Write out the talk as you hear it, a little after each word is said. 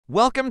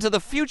Welcome to the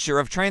future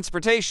of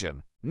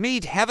transportation.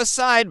 Meet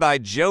Heaviside by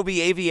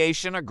Joby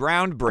Aviation, a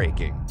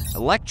groundbreaking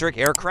electric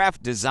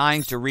aircraft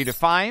designed to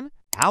redefine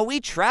how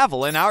we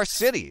travel in our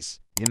cities.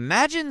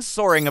 Imagine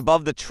soaring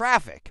above the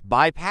traffic,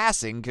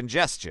 bypassing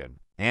congestion,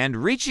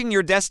 and reaching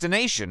your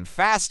destination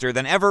faster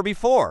than ever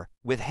before.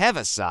 With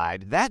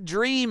Heaviside, that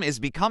dream is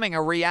becoming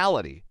a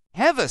reality.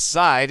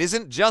 Heaviside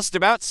isn't just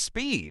about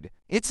speed,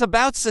 it's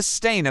about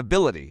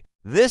sustainability.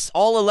 This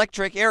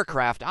all-electric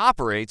aircraft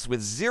operates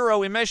with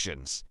zero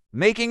emissions,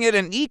 making it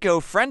an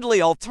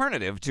eco-friendly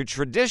alternative to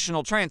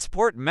traditional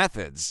transport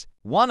methods.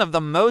 One of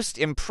the most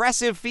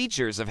impressive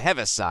features of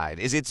Heaviside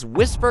is its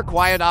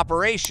whisper-quiet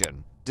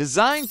operation.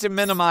 Designed to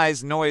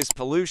minimize noise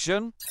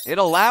pollution, it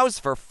allows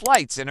for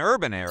flights in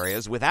urban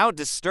areas without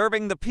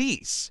disturbing the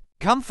peace.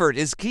 Comfort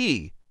is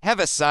key.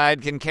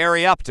 Heaviside can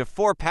carry up to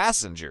 4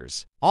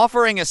 passengers,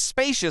 offering a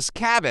spacious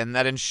cabin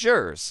that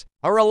ensures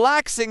a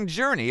relaxing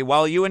journey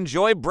while you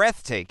enjoy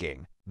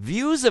breathtaking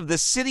views of the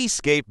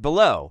cityscape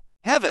below.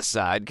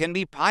 Heaviside can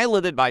be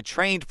piloted by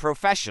trained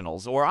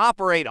professionals or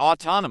operate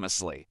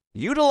autonomously,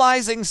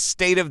 utilizing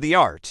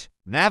state-of-the-art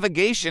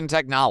navigation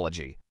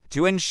technology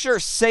to ensure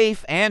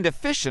safe and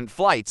efficient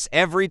flights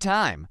every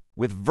time.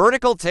 With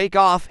vertical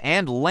takeoff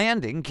and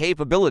landing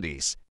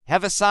capabilities,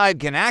 Heaviside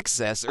can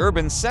access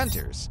urban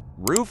centers,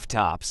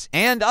 rooftops,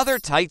 and other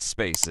tight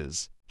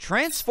spaces,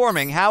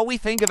 transforming how we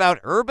think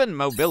about urban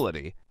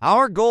mobility.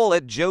 Our goal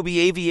at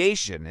Joby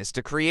Aviation is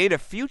to create a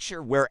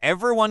future where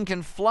everyone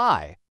can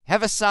fly.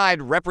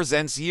 Heaviside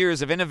represents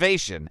years of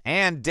innovation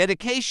and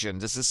dedication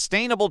to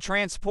sustainable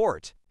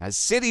transport. As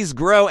cities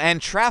grow and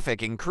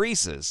traffic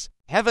increases,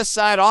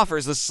 Heaviside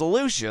offers a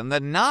solution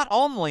that not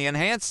only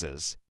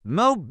enhances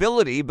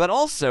mobility but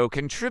also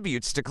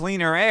contributes to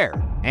cleaner air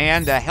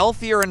and a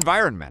healthier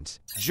environment.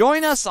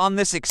 Join us on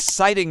this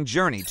exciting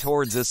journey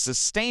towards a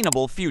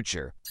sustainable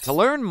future. To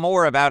learn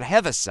more about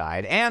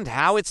Heaviside and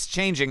how it's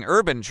changing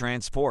urban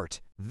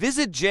transport,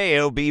 visit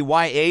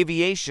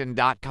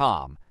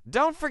jobyaviation.com.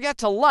 Don't forget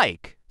to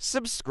like,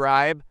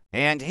 subscribe,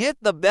 and hit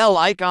the bell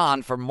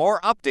icon for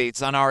more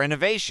updates on our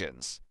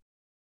innovations.